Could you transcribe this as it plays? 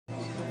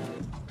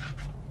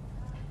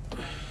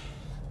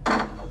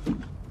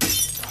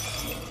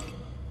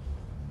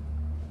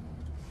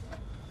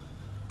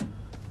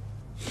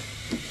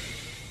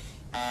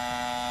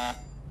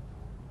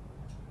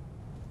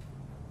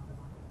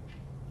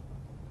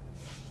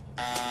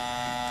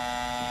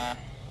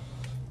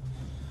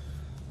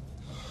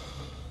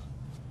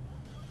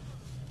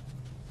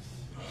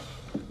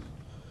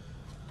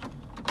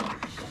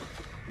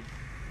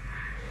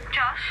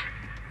Josh?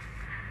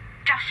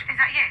 Josh, is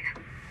that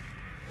you?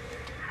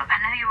 Look, I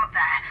know you're up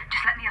there.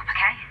 Just let me up,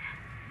 okay?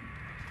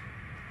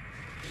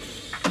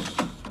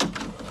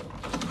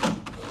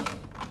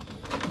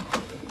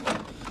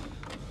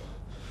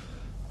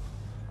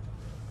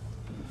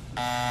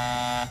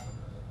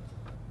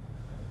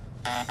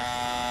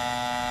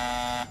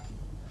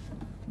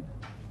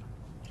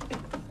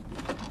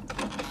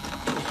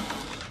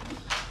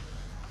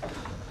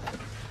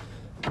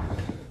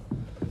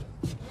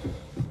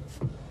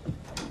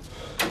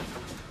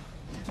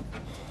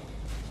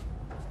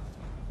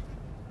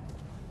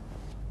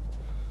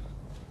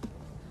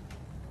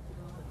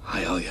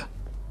 Hi, Alya.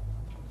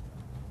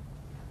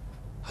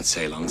 I'd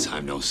say a long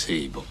time no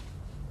see, but...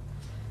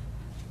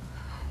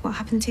 What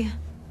happened to you?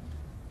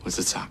 Was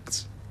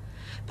attacked.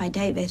 By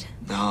David?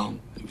 No,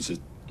 it was a...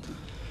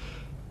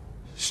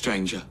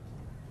 stranger.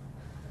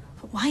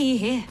 But why are you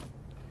here?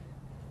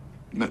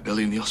 Met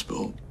Billy in the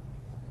hospital.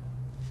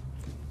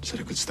 Said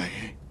I could stay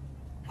here.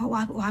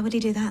 Why would he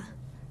do that?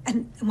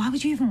 And why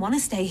would you even want to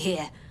stay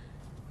here?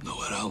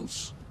 Nowhere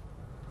else.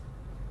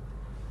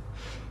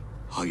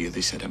 Alya,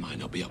 they said I might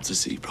not be able to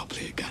see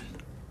properly again.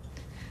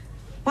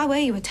 Why were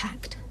you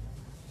attacked?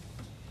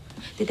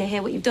 Did they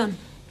hear what you've done?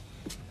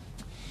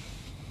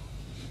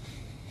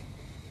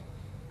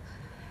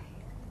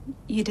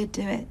 You did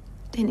do it,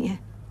 didn't you?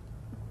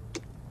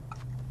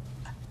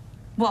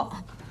 What?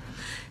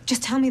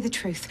 Just tell me the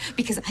truth,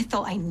 because I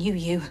thought I knew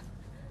you.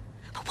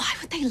 But why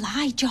would they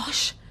lie,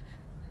 Josh?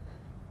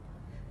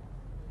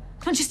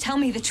 Come on, just tell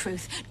me the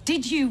truth.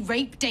 Did you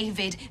rape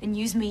David and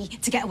use me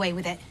to get away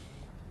with it?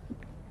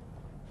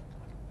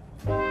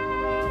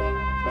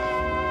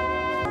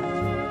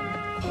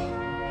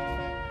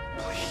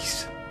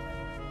 Please.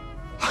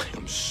 I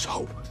am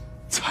so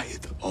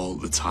tired all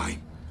the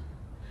time.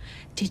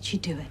 Did you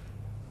do it?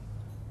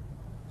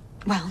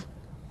 Well?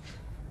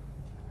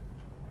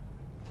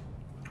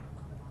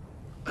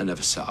 I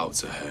never set out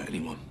to hurt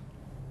anyone.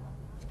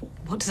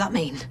 What does that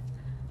mean?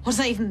 What does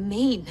that even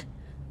mean?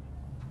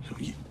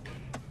 You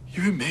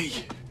and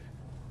me,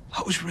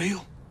 that was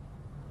real.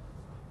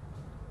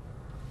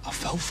 I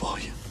fell for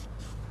you.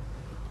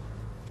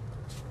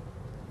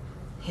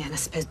 Yeah, and I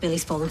suppose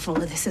Billy's fallen for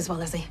all of this as well,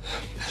 has he?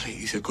 Billy,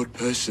 he's a good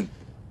person.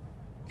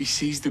 He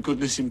sees the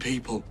goodness in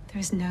people. There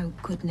is no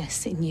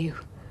goodness in you.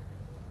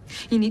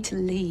 You need to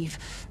leave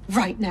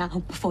right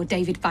now before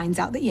David finds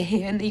out that you're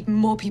here and even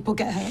more people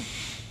get hurt.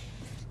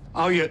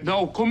 Alya,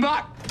 no, come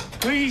back,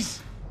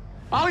 please.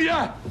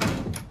 Alya!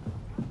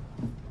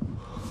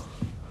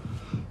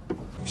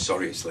 I'm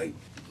sorry it's late.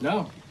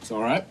 No, it's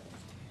all right.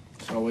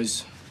 It's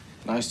always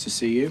nice to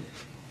see you.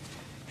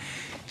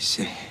 Is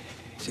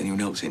anyone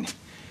else in?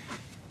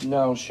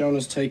 No,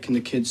 Shona's taking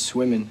the kids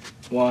swimming.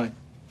 Why?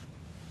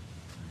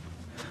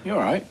 You all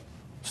right?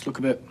 Just look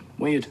a bit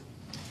weird.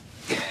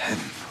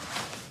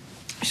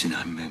 Listen,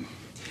 I'm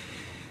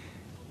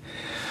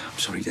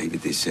sorry,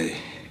 David. There's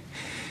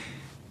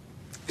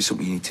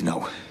something you need to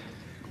know.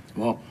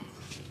 What?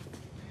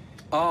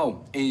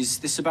 Oh, is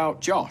this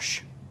about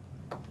Josh?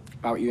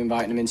 About you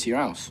inviting him into your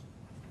house?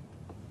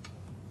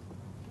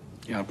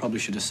 Yeah, I probably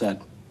should have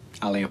said.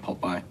 Alya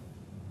popped by.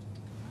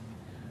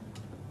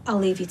 I'll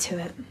leave you to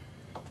it.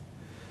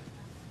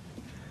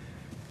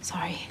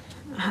 Sorry,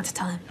 I had to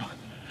tell him.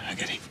 I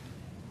get it.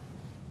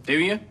 Do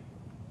you?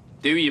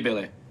 Do you,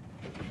 Billy?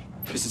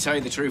 Because to tell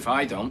you the truth,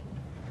 I don't.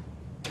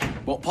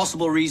 What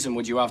possible reason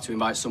would you have to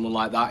invite someone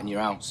like that in your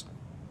house?